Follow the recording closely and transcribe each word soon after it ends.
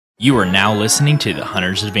You are now listening to the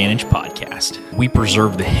Hunter's Advantage podcast. We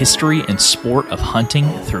preserve the history and sport of hunting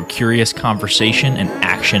through curious conversation and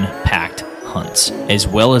action-packed hunts, as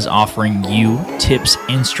well as offering you tips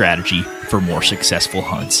and strategy for more successful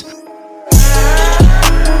hunts.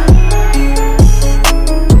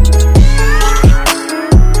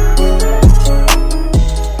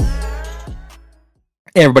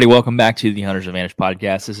 Hey everybody, welcome back to the Hunter's Advantage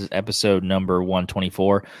podcast. This is episode number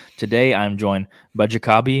 124. Today I'm joined by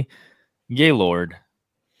Jacoby Gaylord,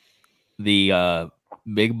 the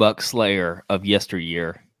big buck slayer of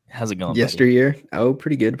yesteryear. How's it going, Yesteryear? Buddy? Oh,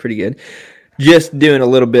 pretty good, pretty good. Just doing a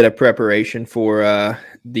little bit of preparation for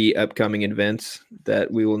the upcoming events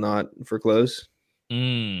that we will not foreclose.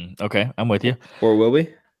 Okay, I'm with you. Or will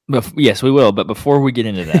we? Yes, we will. But before we get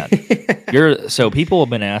into that, so people have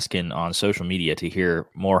been asking on social media to hear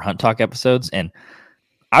more Hunt Talk episodes, and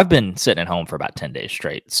I've been sitting at home for about 10 days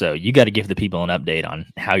straight. So you got to give the people an update on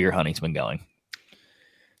how your hunting's been going.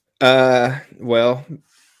 Well,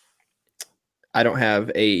 I don't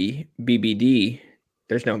have a BBD.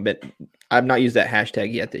 There's no bit. I've not used that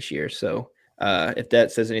hashtag yet this year. So if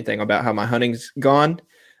that says anything about how my hunting's gone,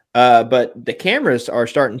 but the cameras are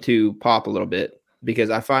starting to pop a little bit,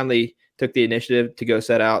 because I finally took the initiative to go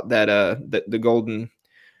set out that the golden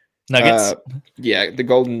nuggets. The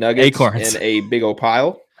golden nuggets Acorns in a big old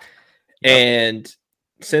pile. Yep. And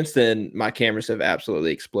since then, my cameras have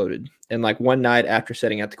absolutely exploded. And like one night after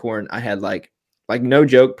setting out the corn, I had like no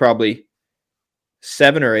joke, probably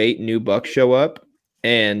 7 or 8 new bucks show up.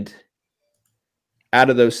 And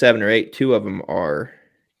out of those 7 or 8, 2 of them are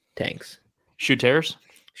tanks. Shooters?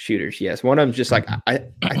 Shooters, yes. One of them's just like, I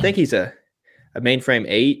think he's a mainframe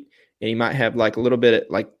 8, and he might have like a little bit,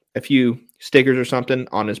 like a few stickers or something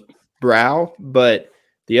on his brow, but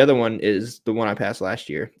the other one is the one I passed last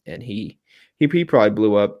year, and he probably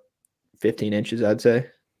blew up 15 inches, I'd say.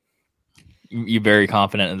 You're very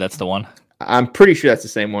confident that's the one? I'm pretty sure that's the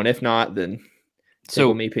same one. If not, then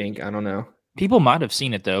so me pink. I don't know. People might have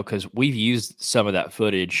seen it though, because we've used some of that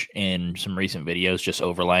footage in some recent videos, just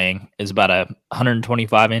overlaying. It's about a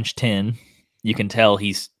 125-inch 10. You can tell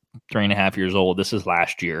he's 3.5 years old. This is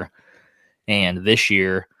last year, and this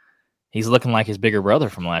year he's looking like his bigger brother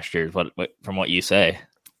from last year. From what you say,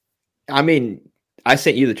 I mean, I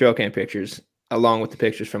sent you the trail cam pictures along with the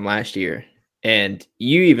pictures from last year, and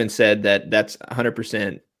you even said that that's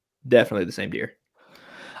 100% definitely the same deer.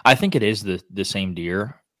 I think it is the same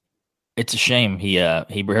deer. It's a shame he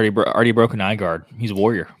already broke an eye guard. He's a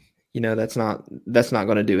warrior. You know, that's not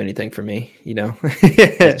going to do anything for me. You know,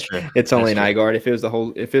 That's true. It's only an eye guard. If it was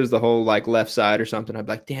the whole like left side or something, I'd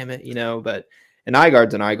be like, damn it, you know. But an eye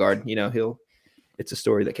guard's an eye guard. You know, it's a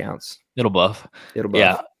story that counts. It'll buff.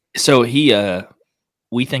 Yeah. So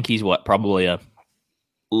we think he's probably a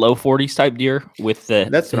low 40s type deer with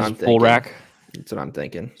that's what I'm full thinking. rack. That's what I'm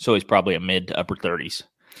thinking. So he's probably a mid to upper 30s.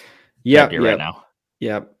 Yeah. Right now.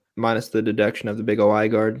 Yeah. Minus the deduction of the big old eye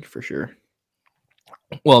guard for sure.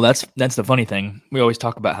 Well, that's the funny thing. We always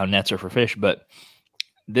talk about how nets are for fish, but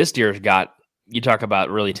this deer's got, you talk about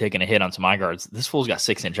really taking a hit on some eye guards. This fool's got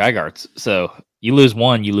 6-inch eye guards. So you lose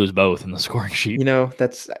one, you lose both in the scoring sheet. You know,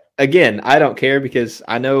 that's, again, I don't care, because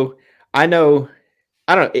I don't,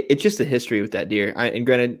 it's just the history with that deer. And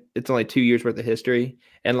granted, it's only 2 years worth of history.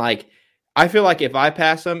 And like, I feel like if I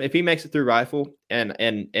pass him, if he makes it through rifle and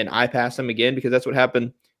I pass him again, because that's what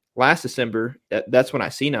happened last December. That's when I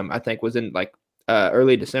seen him, I think was in like,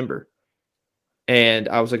 early December, and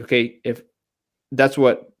I was like, okay, if that's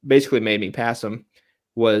what basically made me pass him,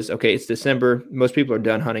 was okay, it's December, most people are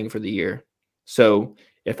done hunting for the year, so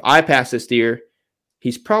if I pass this deer,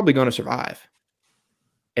 he's probably going to survive.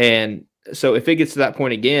 And so if it gets to that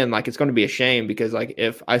point again, like, it's going to be a shame, because like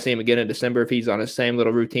if I see him again in December, if he's on his same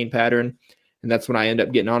little routine pattern, and that's when I end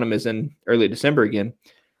up getting on him is in early December again,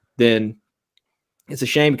 then it's a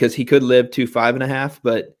shame, because he could live to 5.5,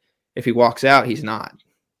 but if he walks out, he's not.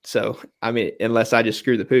 So, I mean, unless I just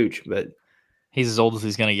screw the pooch, but he's as old as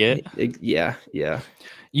he's going to get. Yeah.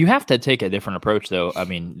 You have to take a different approach, though. I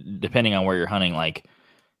mean, depending on where you're hunting, like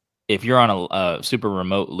if you're on a super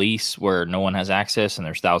remote lease where no one has access and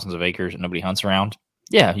there's thousands of acres and nobody hunts around,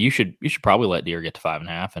 yeah, you should probably let deer get to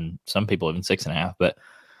 5.5, and some people even 6.5. But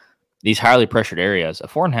these highly pressured areas, a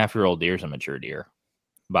 4.5-year-old deer is a mature deer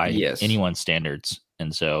by anyone's standards,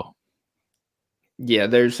 and so. Yeah,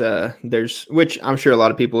 there's which I'm sure a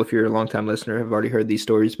lot of people, if you're a longtime listener, have already heard these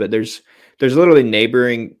stories, but there's literally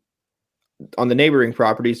on the neighboring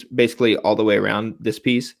properties, basically all the way around this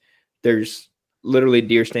piece, there's literally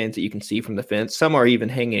deer stands that you can see from the fence. Some are even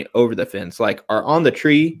hanging over the fence, like are on the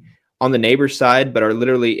tree on the neighbor's side, but are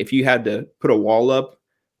literally, if you had to put a wall up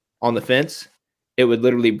on the fence, it would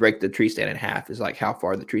literally break the tree stand in half. Is like how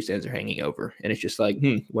far the tree stands are hanging over, and it's just like,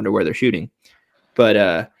 wonder where they're shooting.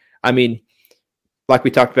 But I mean, like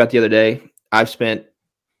we talked about the other day, I've spent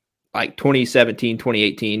like 2017,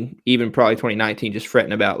 2018, even probably 2019, just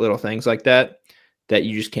fretting about little things like that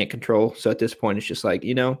you just can't control. So at this point, it's just like,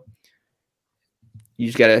 you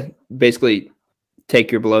just got to basically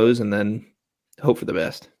take your blows and then hope for the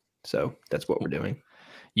best. So that's what we're doing.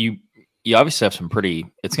 You obviously have some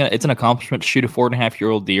it's an accomplishment to shoot a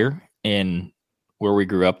 4.5-year-old deer in where we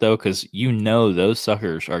grew up, though, because those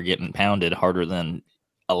suckers are getting pounded harder than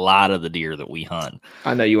a lot of the deer that we hunt.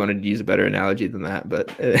 I know you wanted to use a better analogy than that, but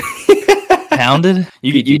pounded.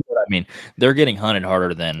 You know what I mean? They're getting hunted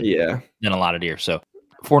harder than a lot of deer. So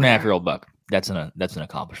 4.5-year-old buck, that's an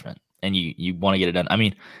accomplishment, and you want to get it done. I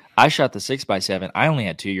mean, I shot the 6x7. I only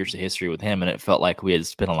had 2 years of history with him, and it felt like we had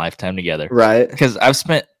spent a lifetime together. Right? Because I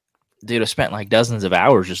spent like dozens of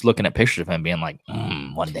hours just looking at pictures of him, being like,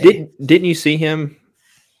 one day. Didn't you see him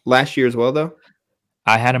last year as well, though?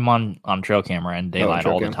 I had him on trail camera and daylight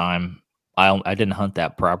all the time. I didn't hunt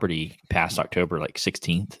that property past October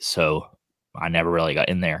 16th, so I never really got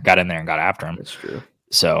in there and got after him. That's true.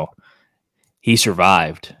 So he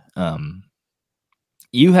survived.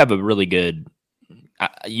 You have a really good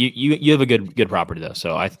you have a good property though.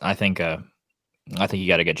 So I think you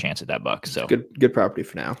got a good chance at that buck. So good property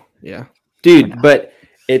for now. Yeah, dude. But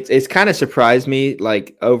it's kind of surprised me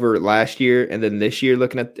over last year and then this year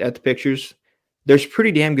looking at the pictures. There's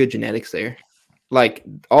pretty damn good genetics there. Like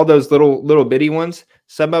all those little bitty ones.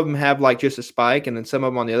 Some of them have just a spike, and then some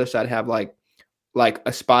of them on the other side have like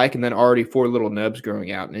a spike, and then already 4 little nubs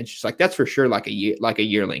growing out. And it's just that's for sure a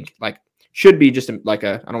yearling. Should be just I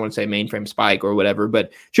don't want to say mainframe spike or whatever,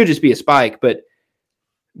 but should just be a spike. But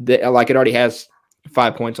it already has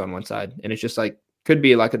 5 points on one side, and it's just could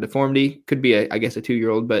be a deformity, could be a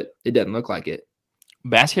 2-year-old, but it doesn't look like it.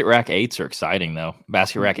 Basket rack 8s are exciting though.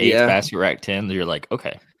 Basket rack 8s, basket rack 10s. You're like,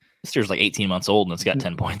 okay, this deer's 18 months old and it's got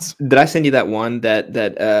 10 points. Did I send you that one that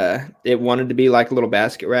it wanted to be a little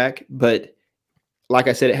basket rack, but like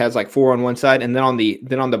I said, it has 4 on one side, and then on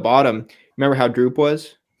the bottom, remember how droop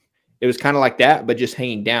was? It was kind of like that, but just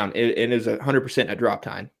hanging down. It is 100% a drop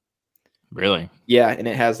tine. Really? Yeah, and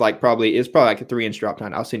it has probably a 3-inch drop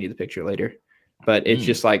tine. I'll send you the picture later, but it's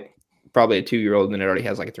just probably a 2-year-old, and it already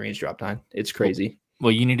has a 3-inch drop tine. It's crazy.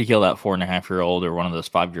 Well, you need to kill that 4.5-year-old or one of those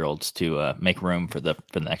 5-year-olds to make room for the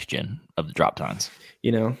next gen of the drop tines.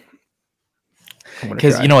 Because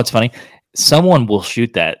what's funny? Someone will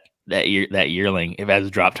shoot that yearling if it has a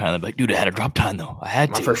drop tine. They're like, dude, I had a drop tine though. I had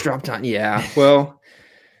my first drop tine. Yeah. Well,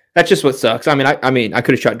 that's just what sucks. I mean, I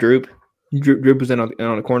could have shot Droop. Droop was in on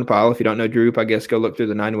a corn pile. If you don't know Droop, I guess go look through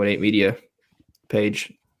the 918 Media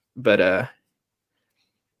page. But I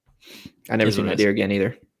never seen that deer again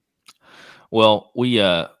either. Well, we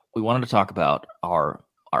wanted to talk about our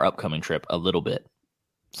upcoming trip a little bit.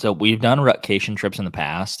 So we've done rutcation trips in the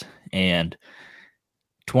past, and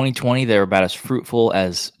 2020 they were about as fruitful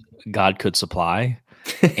as God could supply,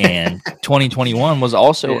 and 2021 was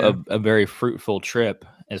also a very fruitful trip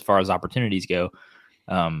as far as opportunities go.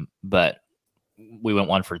 But we went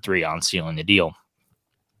 1 for 3 on sealing the deal.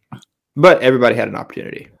 But everybody had an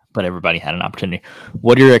opportunity.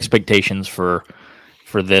 What are your expectations for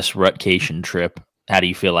this rutcation trip? How do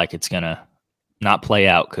you feel like it's gonna not play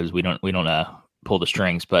out? Because we don't pull the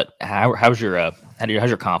strings. But how's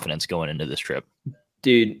your confidence going into this trip?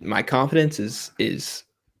 Dude, my confidence is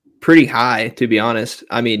pretty high, to be honest.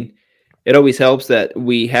 I mean, it always helps that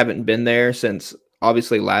we haven't been there since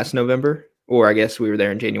obviously last November, or I guess we were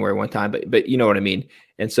there in January one time, but you know what I mean.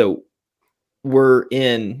 And so we're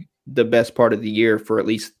in the best part of the year for at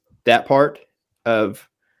least that part of,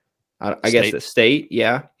 I guess, the state.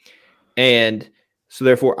 Yeah. And so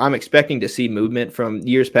therefore I'm expecting to see movement from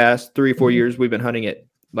years past. 3 or 4 years we've been hunting it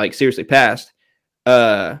seriously past.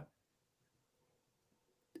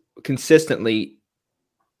 Consistently,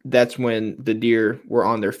 that's when the deer were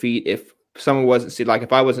on their feet. If someone wasn't seeing,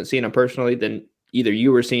 if I wasn't seeing them personally, then either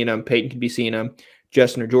you were seeing them, Peyton could be seeing them,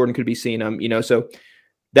 Justin or Jordan could be seeing them, so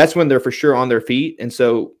that's when they're for sure on their feet. And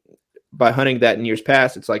so by hunting that in years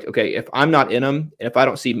past, it's okay, if I'm not in them, and if I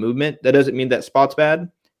don't see movement, that doesn't mean that spot's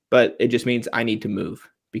bad, but it just means I need to move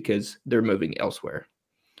because they're moving elsewhere.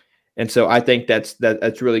 And so I think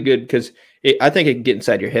that's really good, because I think it can get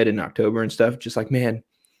inside your head in October and stuff. Just man,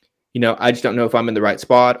 I just don't know if I'm in the right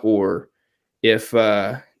spot, or if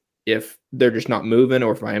they're just not moving,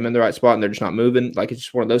 or if I am in the right spot and they're just not moving. It's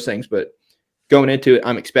just one of those things. But going into it,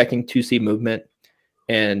 I'm expecting to see movement,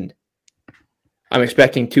 and I'm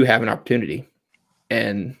expecting to have an opportunity.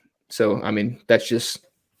 And so, I mean, that's just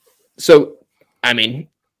so. I mean,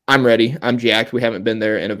 I'm ready. I'm jacked. We haven't been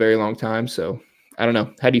there in a very long time, so I don't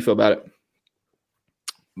know. How do you feel about it?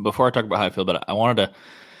 Before I talk about how I feel about it, I wanted to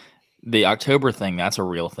the October thing. That's a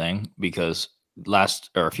real thing because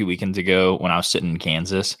a few weekends ago when I was sitting in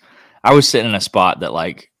Kansas, I was sitting in a spot that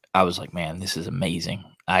I was like, man, this is amazing.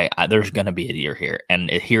 There's gonna be a deer here, and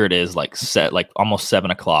here it is, set almost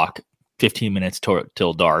 7 o'clock, 15 minutes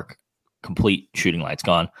till dark, complete shooting lights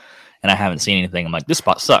gone, and I haven't seen anything. I'm like, this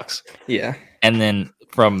spot sucks. Yeah. And then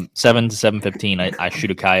from 7 to 7:15, I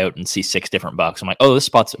shoot a coyote and see 6 different bucks. I'm like, oh, this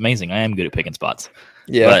spot's amazing. I am good at picking spots.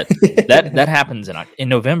 Yeah. But that happens in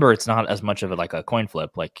November. It's not as much of a coin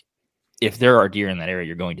flip. Like if there are deer in that area,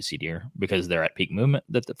 you're going to see deer because they're at peak movement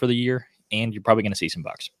for the year, and you're probably going to see some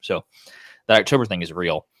bucks. So that October thing is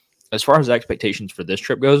real. As far as expectations for this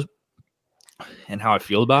trip goes and how I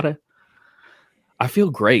feel about it, I feel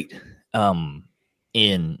great.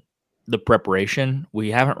 In the preparation,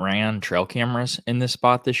 we haven't ran trail cameras in this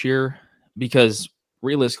spot this year because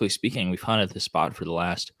realistically speaking, we've hunted this spot for the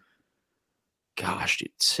last,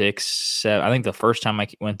 6, 7. I think the first time I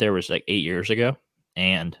went there was 8 years ago,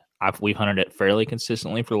 and we've hunted it fairly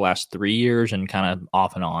consistently for the last 3 years and kind of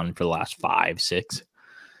off and on for the last 5, 6.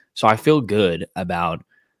 So I feel good about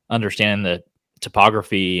understanding the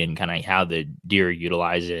topography and kind of how the deer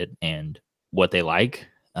utilize it and what they like.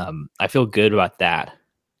 I feel good about that.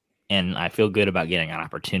 And I feel good about getting an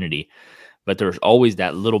opportunity, but there's always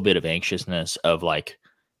that little bit of anxiousness of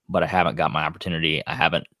but I haven't got my opportunity. I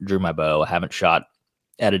haven't drew my bow. I haven't shot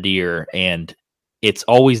at a deer. And it's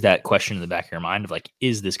always that question in the back of your mind of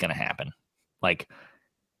is this going to happen?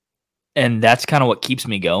 And that's kind of what keeps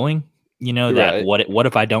me going, that right. What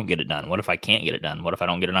if I don't get it done? What if I can't get it done? What if I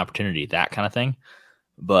don't get an opportunity? That kind of thing.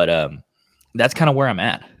 But that's kind of where I'm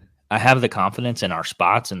at. I have the confidence in our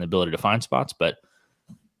spots and the ability to find spots, but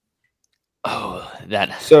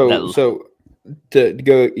so to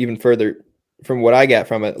go even further from what I got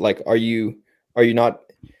from it, are you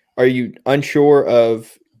unsure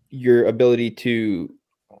of your ability to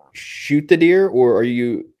shoot the deer, or are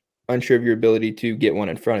you unsure of your ability to get one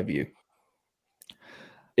in front of you?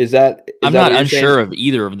 I'm not unsure of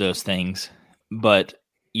either of those things, but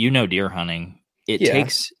deer hunting,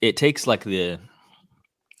 it takes the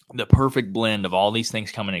perfect blend of all these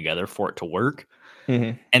things coming together for it to work.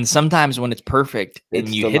 Mm-hmm. And sometimes when it's perfect and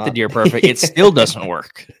you hit the deer perfect, it still doesn't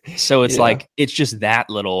work. So it's it's just that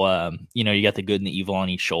little, you got the good and the evil on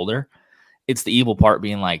each shoulder. It's the evil part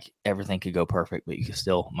being everything could go perfect, but you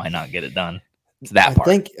still might not get it done. It's that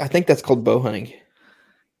part. I think that's called bow hunting.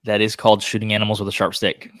 That is called shooting animals with a sharp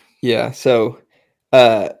stick. Yeah. So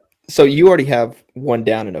you already have one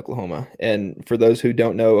down in Oklahoma. And for those who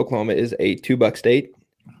don't know, Oklahoma is a 2-buck state.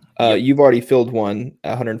 Yep. You've already filled one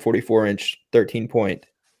 144-inch 13 point.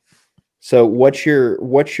 So what's your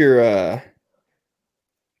limit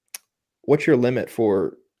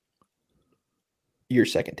for your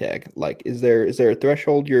second tag? Is there a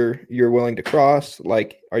threshold you're willing to cross?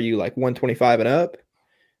 Are you 125 and up?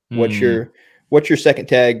 What's your second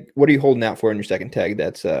tag? What are you holding out for in your second tag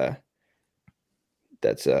that's burning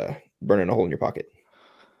a hole in your pocket?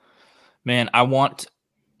 Man,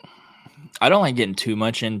 I don't like getting too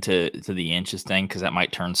much into the inches thing because that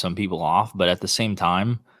might turn some people off. But at the same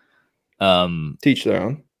time, to each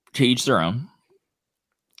their own.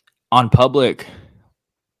 On public,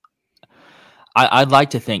 I'd like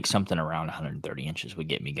to think something around 130 inches would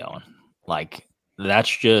get me going. That's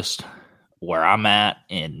just where I'm at,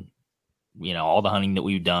 and all the hunting that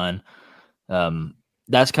we've done.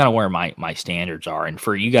 That's kind of where my standards are. And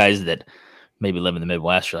for you guys that maybe live in the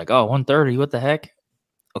Midwest, you're like, oh, 130, what the heck?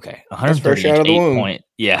 Okay, 130 inch 8 point.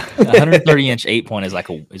 Yeah, 130 inch 8 point is like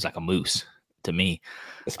a moose to me,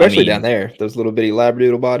 especially down there. Those little bitty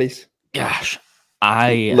labradoodle bodies. Gosh,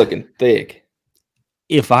 looking thick.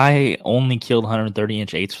 If I only killed 130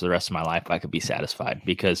 inch 8s for the rest of my life, I could be satisfied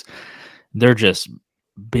because they're just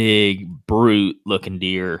big, brute looking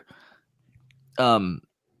deer.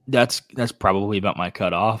 That's probably about my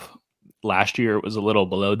cutoff. Last year it was a little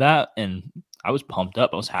below that, and I was pumped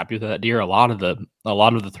up. I was happy with that deer. A lot of the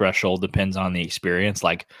threshold depends on the experience.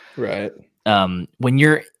 Right.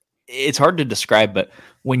 When it's hard to describe, but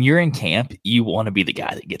when you're in camp, you want to be the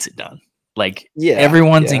guy that gets it done.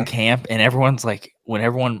 Everyone's in camp, and everyone's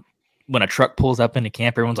when a truck pulls up into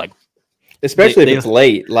camp, everyone's like, especially if it's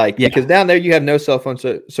late, because down there you have no cell phone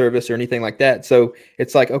service or anything like that. So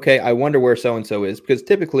it's okay, I wonder where so-and-so is, because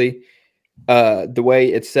typically the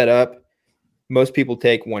way it's set up, most people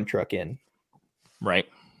take one truck in. Right.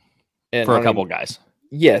 And for a couple guys.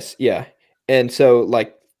 Yes. Yeah. And so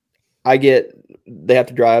they have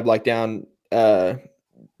to drive down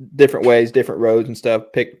different ways, different roads and stuff,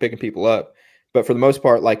 picking people up. But for the most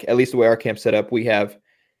part, like at least the way our camp's set up, we have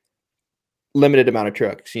limited amount of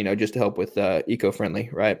trucks, just to help with eco-friendly,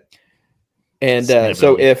 right? And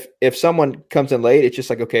so if someone comes in late, it's just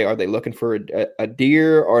like, okay, are they looking for a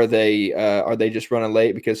deer? Are they just running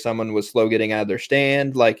late because someone was slow getting out of their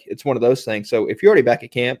stand? Like it's one of those things. So if you're already back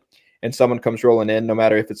at camp and someone comes rolling in, no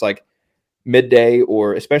matter if it's like midday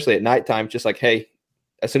or especially at nighttime, it's just like, hey,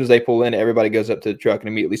 as soon as they pull in, everybody goes up to the truck and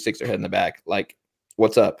immediately sticks their head in the back. Like,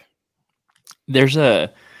 what's up? There's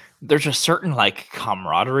a certain like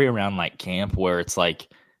camaraderie around like camp where it's like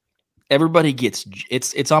everybody gets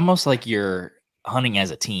it's almost like you're hunting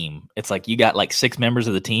as a team. It's like you got like 6 members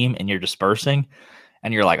of the team and you're dispersing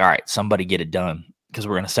and you're like, all right, somebody get it done because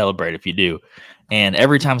we're going to celebrate if you do. And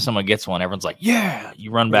every time someone gets one, everyone's like, yeah,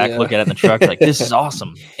 you run back, look at it in the truck, like this is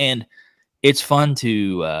awesome. And it's fun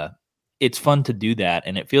to do that.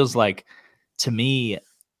 And it feels like, to me,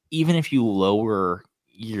 even if you lower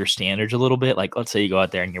your standards a little bit, like let's say you go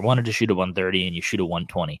out there and you wanted to shoot a 130 and you shoot a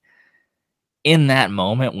 120. In that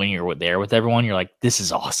moment when you're there with everyone, you're like, this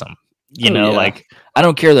is awesome. Like I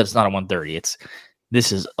don't care that it's not a 130.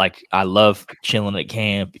 This is like, I love chilling at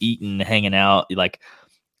camp, eating, hanging out. Like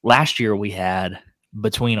last year we had,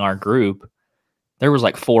 between our group, there was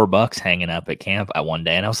like 4 bucks hanging up at camp at one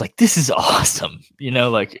day. And I was like, this is awesome.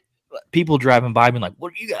 Like people driving by being like,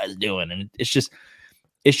 what are you guys doing? And it's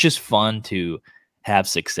just fun to have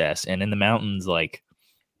success. And in the mountains, like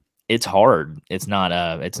it's hard. It's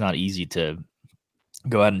not easy to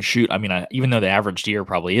go out and shoot. I mean, even though the average deer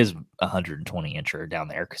probably is 120 incher down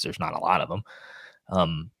there, because there's not a lot of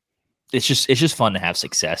them. It's just fun to have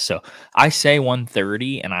success. So I say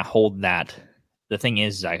 130 and I hold that. The thing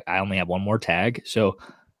is, I only have one more tag. So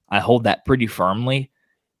I hold that pretty firmly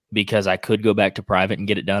because I could go back to private and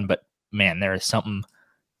get it done. But man, there is something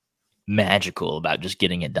magical about just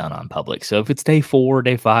getting it done on public. So if it's day 4,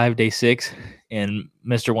 day 5, day 6, and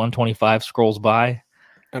Mr. 125 scrolls by,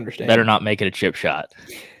 understand, better not make it a chip shot.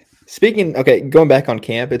 Going back on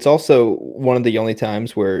camp, it's also one of the only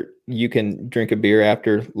times where you can drink a beer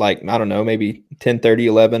after, like, I don't know, maybe 10:30,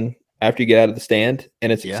 11 after you get out of the stand,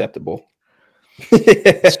 and it's acceptable.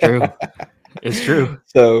 It's true. It's true.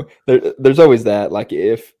 So there's always that. Like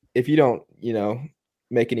if you don't,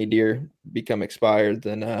 make any deer become expired,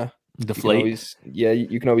 then deflate.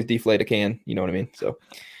 You can always deflate a can. You know what I mean? So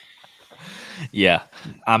yeah,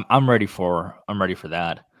 I'm ready for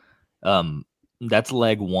that. That's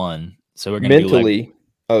leg 1. So we're gonna mentally.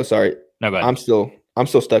 No, go ahead. I'm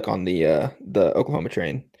still stuck on the Oklahoma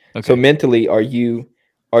train. Okay. So mentally, are you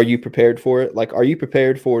prepared for it? Like, are you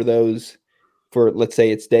prepared for those? For, let's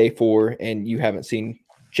say it's day 4 and you haven't seen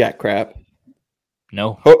jack crap.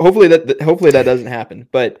 No. Hopefully that doesn't happen.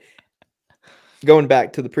 But going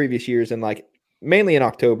back to the previous years and like mainly in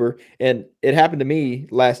October, and it happened to me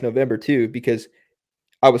last November too, because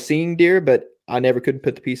I was seeing deer, but I never could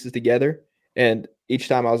put the pieces together. And each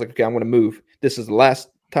time I was like, okay, I'm going to move. This is the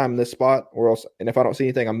last time in this spot, or else. And if I don't see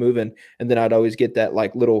anything, I'm moving. And then I'd always get that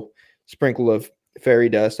like little sprinkle of fairy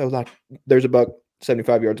dust. I was like, there's a buck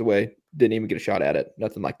 75 yards away. Didn't even get a shot at it.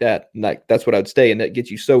 Nothing like that. And that's what I'd stay. And that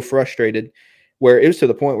gets you so frustrated, where it was to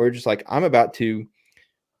the point where just like, I'm about to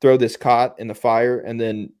throw this cot in the fire and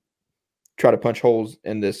then try to punch holes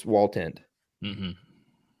in this wall tent. Mm-hmm.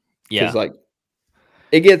 Yeah. Like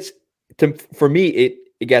it gets to, for me,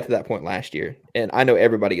 it got to that point last year, and I know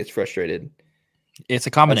everybody gets frustrated. It's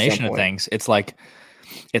a combination of things. It's like,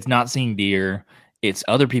 it's not seeing deer. It's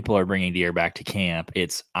other people are bringing deer back to camp.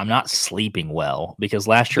 It's I'm not sleeping well because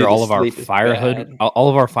last year all of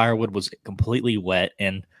our firewood was completely wet,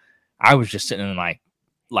 and I was just sitting in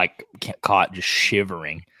like caught just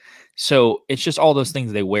shivering. So it's just all those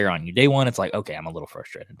things they wear on you. Day 1, it's like, okay, I'm a little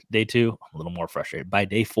frustrated. Day 2, I'm a little more frustrated. By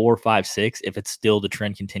day 4, 5, 6, if it's still the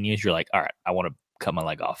trend continues, you're like, all right, I want to cut my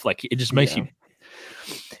leg off. Like it just makes you.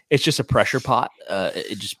 It's just a pressure pot.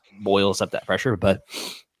 It just boils up that pressure. But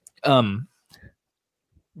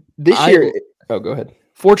this year, go ahead.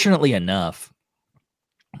 Fortunately enough,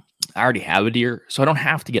 I already have a deer, so I don't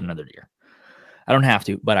have to get another deer. I don't have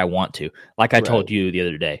to, but I want to. Like I told you the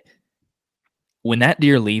other day, when that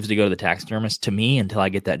deer leaves to go to the taxidermist, to me, until I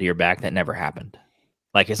get that deer back, that never happened.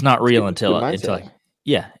 Like it's not real until it's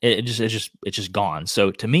just gone.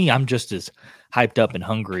 So to me, I'm just as hyped up and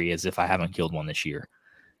hungry as if I haven't killed one this year.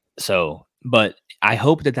 So, but I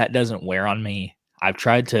hope that doesn't wear on me. I've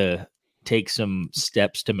tried to take some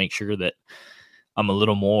steps to make sure that I'm a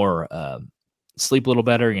little more sleep a little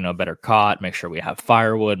better, better cot, make sure we have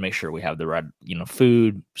firewood, make sure we have the right,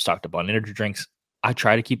 food, stocked up on energy drinks. I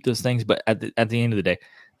try to keep those things, but at the end of the day,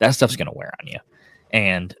 that stuff's going to wear on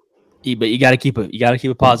you. But you got to keep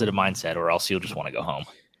a positive mindset, or else you'll just want to go home.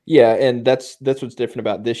 Yeah, and that's what's different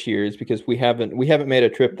about this year is because we haven't made a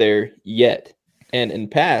trip there yet. And in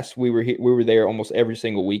past, we were there almost every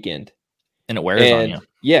single weekend. And it wears on you. And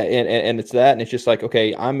yeah, and it's that, and it's just like,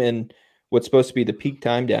 okay, I'm in what's supposed to be the peak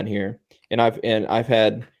time down here, and I've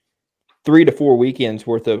had 3 to 4 weekends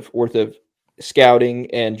worth of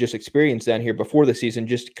scouting and just experience down here before the season,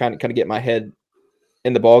 just to kind of get my head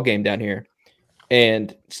in the ball game down here,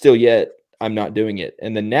 and still yet I'm not doing it.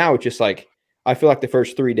 And then now it's just like I feel like the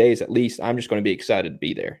first 3 days at least I'm just going to be excited to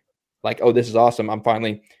be there. Like, oh, this is awesome! I'm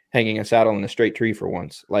finally hanging a saddle in a straight tree for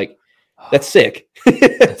once. Like, that's sick.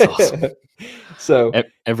 That's awesome. So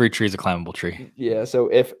every tree is a climbable tree. Yeah. So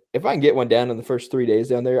if I can get one down in the first 3 days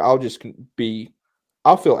down there, I'll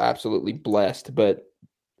feel absolutely blessed. But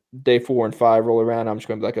day 4 and 5 roll around, I'm just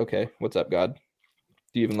going to be like, okay, what's up, God?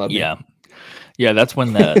 Do you even love me? Yeah. That's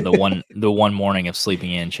when the one morning of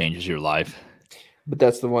sleeping in changes your life. But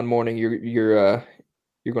that's the one morning you're going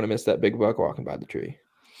to miss that big buck walking by the tree.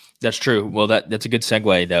 That's true. Well, that's a good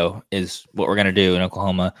segue, though, is what we're going to do in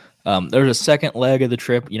Oklahoma. There's a second leg of the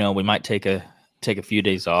trip. You know, we might take a few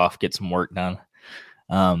days off, get some work done,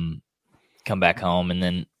 come back home, and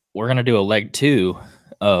then we're going to do a leg 2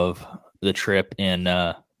 of the trip in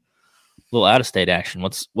a little out-of-state action.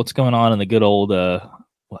 What's going on in the good old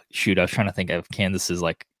shoot, I was trying to think of Kansas's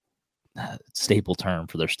like staple term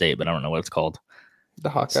for their state, but I don't know what it's called. The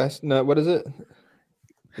Hawkeyes? No, what is it?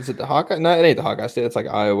 Is it the Hawkeye? No, it ain't the Hawkeye State. It's like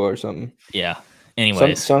Iowa or something. Yeah.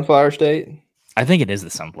 Anyways. Sunflower State? I think it is the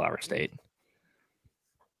Sunflower State.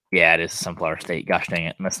 Yeah, it is Sunflower State. Gosh dang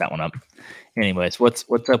it. Messed that one up. Anyways, what's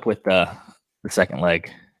up with the second leg?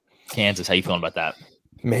 Kansas, how you feeling about that?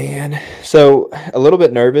 Man, so a little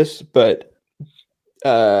bit nervous, but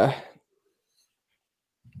we're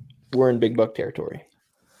in big buck territory.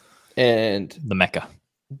 And the Mecca.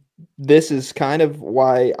 This is kind of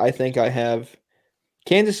why I think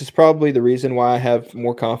Kansas is probably the reason why I have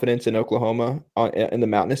more confidence in Oklahoma in the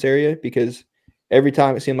mountainous area, because every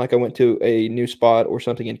time it seemed like I went to a new spot or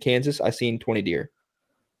something in Kansas, I seen 20 deer.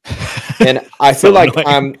 And I feel like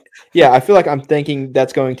I'm thinking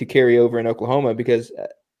that's going to carry over in Oklahoma, because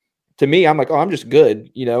to me, I'm like, oh, I'm just good,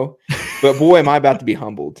 you know, but boy, am I about to be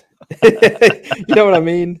humbled. You know what I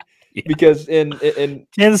mean? Yeah. Because in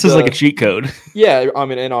Kansas is like a cheat code. Yeah. I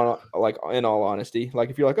mean, in all honesty, like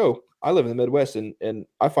if you're like, oh, I live in the Midwest and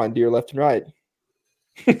I find deer left and right.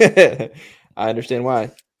 I understand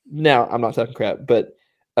why. Now, I'm not talking crap, but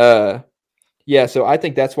yeah, so I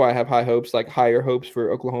think that's why I have higher hopes for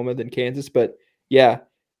Oklahoma than Kansas. But yeah,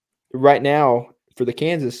 right now for the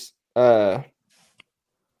Kansas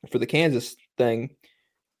thing,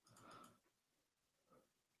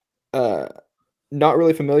 not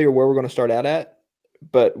really familiar where we're going to start out at,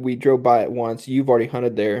 but we drove by it once. You've already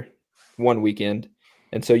hunted there one weekend.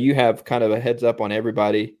 And so you have kind of a heads up on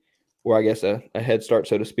everybody, or I guess a head start,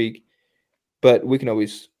 so to speak. But we can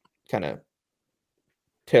always kind of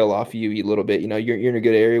tail off you a little bit. You know, you're in a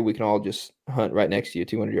good area. We can all just hunt right next to you,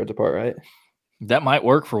 200 yards apart, right? That might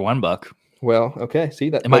work for one buck. Well, okay. See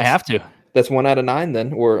that? It might have to. That's 1 out of 9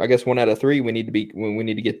 then, or I guess 1 out of 3. We need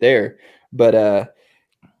to get there. But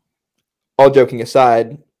all joking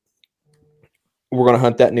aside, we're going to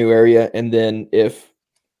hunt that new area, and then if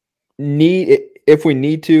we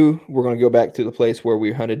need to, we're going to go back to the place where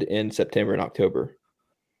we hunted in September and October.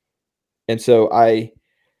 And so I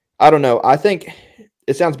don't know. I think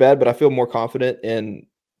it sounds bad, but I feel more confident in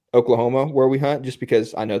Oklahoma where we hunt, just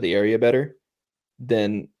because I know the area better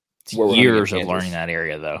than where we're years of learning that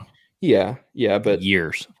area, though. Yeah, but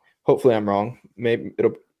years. Hopefully, I'm wrong. Maybe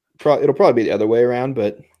it'll probably be the other way around,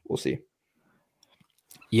 but we'll see.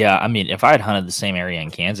 Yeah, I mean, if I had hunted the same area in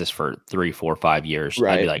Kansas for 3, 4, 5 years,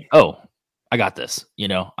 right, I'd be like, oh, I got this. You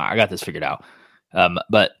know, I got this figured out.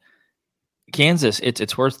 But Kansas,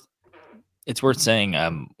 it's worth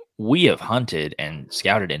saying we have hunted and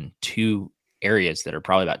scouted in 2 areas that are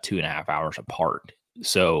probably about 2.5 hours apart.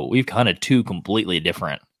 So we've hunted 2 completely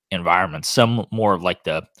different environments. Some more of like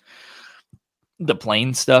the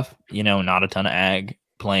plain stuff, you know, not a ton of ag,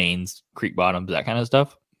 plains, creek bottoms, that kind of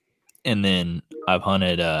stuff. And then I've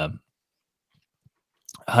hunted a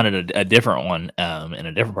different one in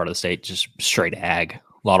a different part of the state, just straight ag,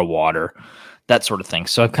 a lot of water, that sort of thing.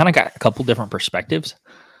 So I've kind of got a couple different perspectives.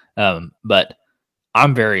 But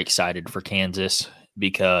I'm very excited for Kansas,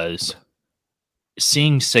 because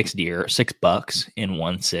seeing 6 bucks in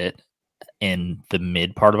one sit in the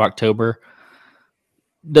mid part of October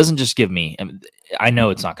doesn't just give me, I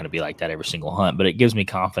know it's not going to be like that every single hunt, but it gives me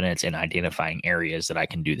confidence in identifying areas that I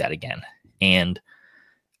can do that again. And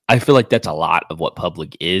I feel like that's a lot of what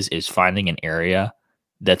public is finding an area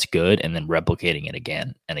that's good and then replicating it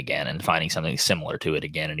again and again and finding something similar to it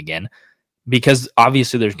again and again. Because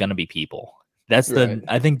obviously there's going to be people. I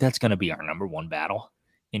think that's going to be our number one battle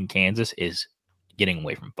in Kansas is getting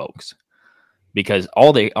away from folks. Because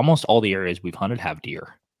almost all the areas we've hunted have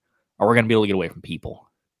deer. Or we're going to be able to get away from people.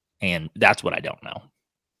 And that's what I don't know.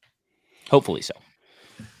 Hopefully so.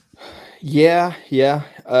 Yeah.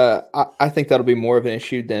 I think that'll be more of an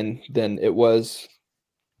issue than it was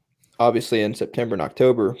obviously in September and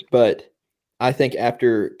October. But I think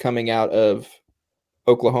after coming out of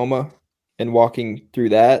Oklahoma and walking through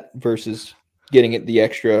that versus getting it the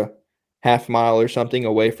extra half mile or something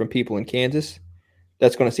away from people in Kansas,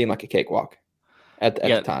 that's going to seem like a cakewalk at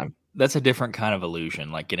the time. That's a different kind of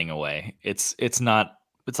illusion, like getting away. It's not.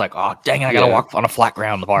 It's like, oh, dang it, I got to walk on a flat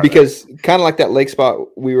ground. Because kind of like that lake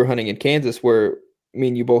spot we were hunting in Kansas where me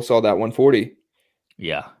and you both saw that 140.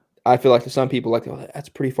 Yeah. I feel like to some people, like, oh, that's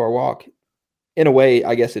a pretty far walk. In a way,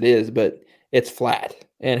 I guess it is, but it's flat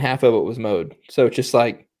and half of it was mowed. So it's just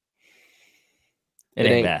like. It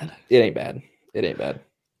ain't bad. It ain't bad. It ain't bad.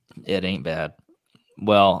 It ain't bad.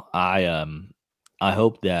 Well, I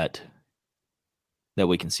hope that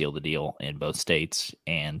we can seal the deal in both states,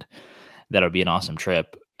 and that'll be an awesome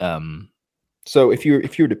trip. So if you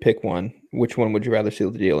were to pick one, which one would you rather seal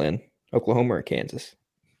the deal in, Oklahoma or Kansas?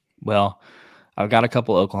 Well, I've got a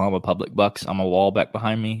couple Oklahoma public bucks on my wall back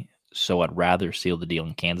behind me, so I'd rather seal the deal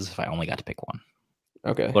in Kansas if I only got to pick one.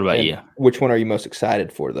 Okay. What about you? Which one are you most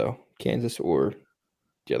excited for, though? Kansas or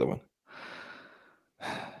the other one?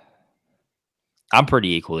 I'm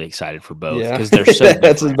pretty equally excited for both because they're so different.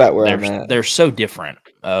 That's about where I'm at. They're so different.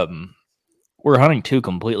 We're hunting two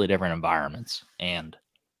completely different environments, and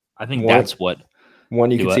I think that's what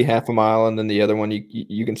one you can see half a mile, and then the other one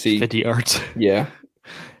you can see 50 yards. Yeah,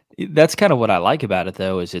 that's kind of what I like about it,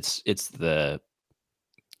 though. Is it's the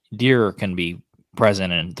deer can be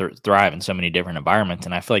present and thrive in so many different environments,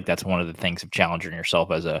 and I feel like that's one of the things of challenging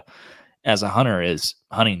yourself as a hunter is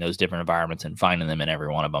hunting those different environments and finding them in every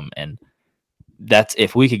one of them. And that's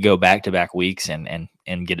if we could go back-to-back weeks and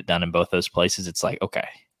get it done in both those places, it's like, okay,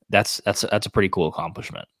 that's a pretty cool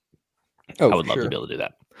accomplishment. I would love to be able to do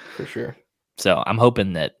that for sure. So I'm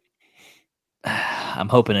hoping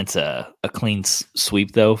it's a clean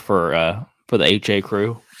sweep though for the HA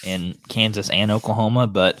crew in Kansas and Oklahoma.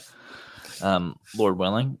 But Lord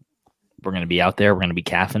willing, we're going to be out there. We're going to be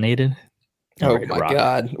caffeinated. Oh my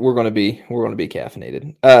God, we're going to be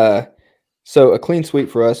caffeinated. So a clean sweep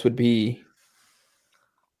for us would be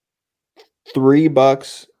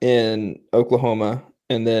 $3 in Oklahoma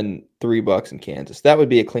and then $3 in Kansas. That would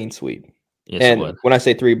be a clean sweep. Yes, and when I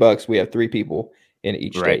say $3, we have 3 people in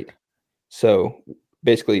each state. So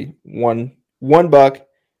basically $1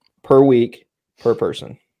 per week per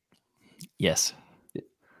person. Yes.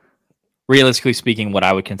 Realistically speaking, what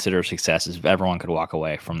I would consider a success is if everyone could walk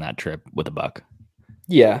away from that trip with $1.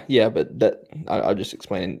 Yeah, but that I'll just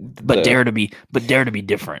explain. Dare to be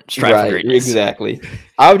different. Strive for greatness. Exactly.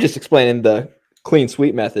 I was just explaining the clean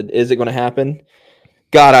sweep method. Is it going to happen?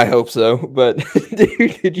 God, I hope so. But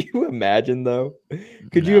dude, could you imagine though?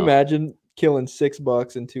 Could you imagine killing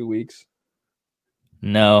 $6 in 2 weeks?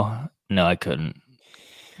 No, I couldn't.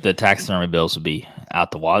 The taxidermy bills would be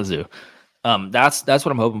out the wazoo. That's what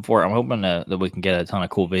I'm hoping for. I'm hoping that we can get a ton of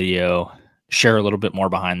cool video, share a little bit more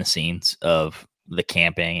behind the scenes of the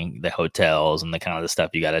camping, the hotels, and the kind of the stuff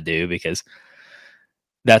you got to do, because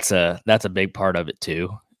that's a big part of it too.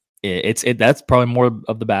 That's probably more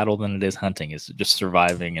of the battle than it is hunting, is just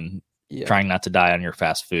surviving and trying not to die on your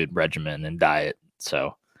fast food regimen and diet.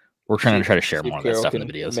 So we're trying to share more of that stuff in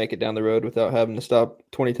the videos. Make it down the road without having to stop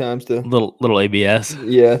 20 times to little ABS.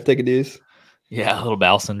 Yeah, take a deuce. Yeah, a little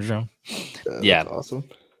bowel syndrome. That's awesome.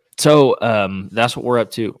 So that's what we're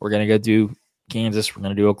up to. We're gonna go do Kansas. We're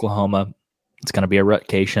gonna do Oklahoma. It's gonna be a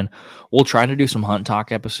rutcation. We'll try to do some hunt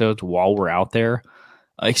talk episodes while we're out there,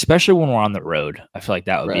 especially when we're on the road. I feel like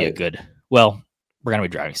that would be a good. Well, we're gonna be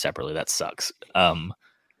driving separately. That sucks. Do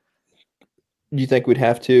you think we'd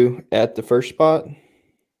have to at the first spot?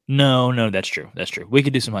 No, that's true. We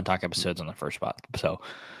could do some hunt talk episodes on the first spot. So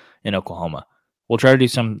in Oklahoma, we'll try to do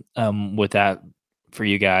some with that for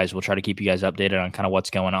you guys. We'll try to keep you guys updated on kind of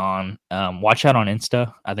what's going on. Watch out on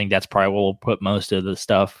Insta. I think that's probably where we'll put most of the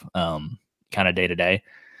stuff kind of day to day.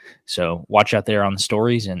 So watch out there on the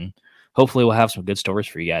stories, and hopefully we'll have some good stories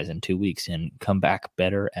for you guys in 2 weeks and come back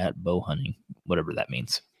better at bow hunting, whatever that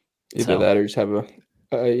means. Either that or just have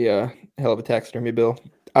a hell of a taxidermy bill.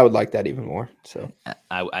 I would like that even more. So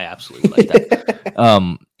I absolutely like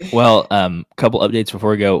that. Well, couple updates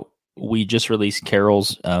before we go. We just released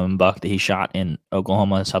Carol's buck that he shot in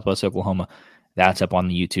Oklahoma, Southwest Oklahoma, That's up on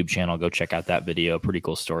the YouTube channel. Go check out that video. Pretty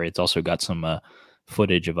cool story. It's also got some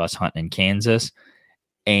footage of us hunting in Kansas.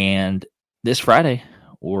 And this Friday,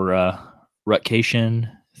 we're Rutcation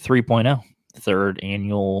 3.0, third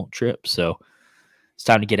annual trip. So it's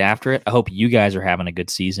time to get after it. I hope you guys are having a good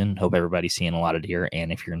season. Hope everybody's seeing a lot of deer.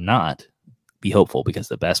 And if you're not, be hopeful, because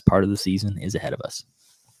the best part of the season is ahead of us.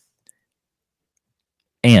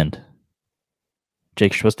 And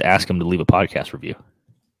Jake, you're supposed to ask him to leave a podcast review.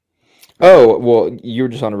 Oh, well, you were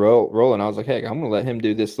just on a roll, and I was like, hey, I'm going to let him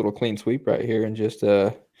do this little clean sweep right here, and just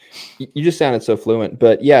you just sounded so fluent.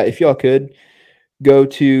 But yeah, if y'all could go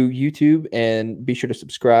to YouTube and be sure to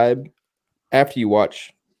subscribe after you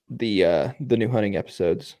watch the new hunting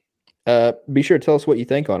episodes. Be sure to tell us what you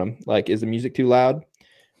think on them. Like, is the music too loud?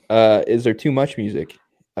 Is there too much music?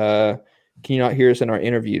 Can you not hear us in our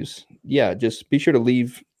interviews? Yeah, just be sure to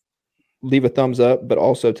leave a thumbs up, but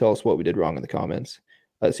also tell us what we did wrong in the comments.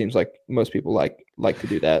 It seems like most people like to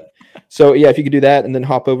do that. So yeah, if you could do that, and then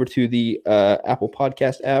hop over to the Apple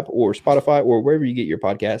Podcast app or Spotify or wherever you get your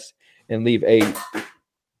podcasts, and leave a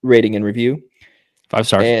rating and review. 5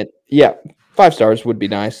 stars. And yeah, 5 stars would be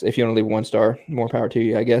nice. If you want to leave 1 star, more power to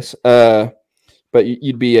you, I guess. But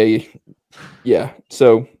you'd be yeah.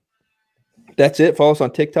 So that's it. Follow us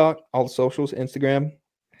on TikTok, all the socials, Instagram,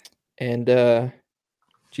 and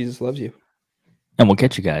Jesus loves you. And we'll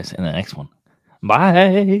catch you guys in the next one.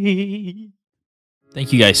 Bye.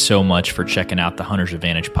 Thank you guys so much for checking out the Hunter's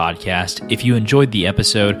Advantage podcast. If you enjoyed the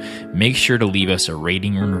episode, make sure to leave us a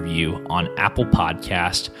rating and review on Apple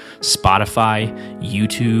Podcast, Spotify,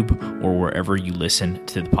 YouTube, or wherever you listen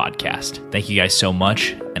to the podcast. Thank you guys so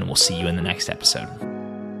much, and we'll see you in the next episode.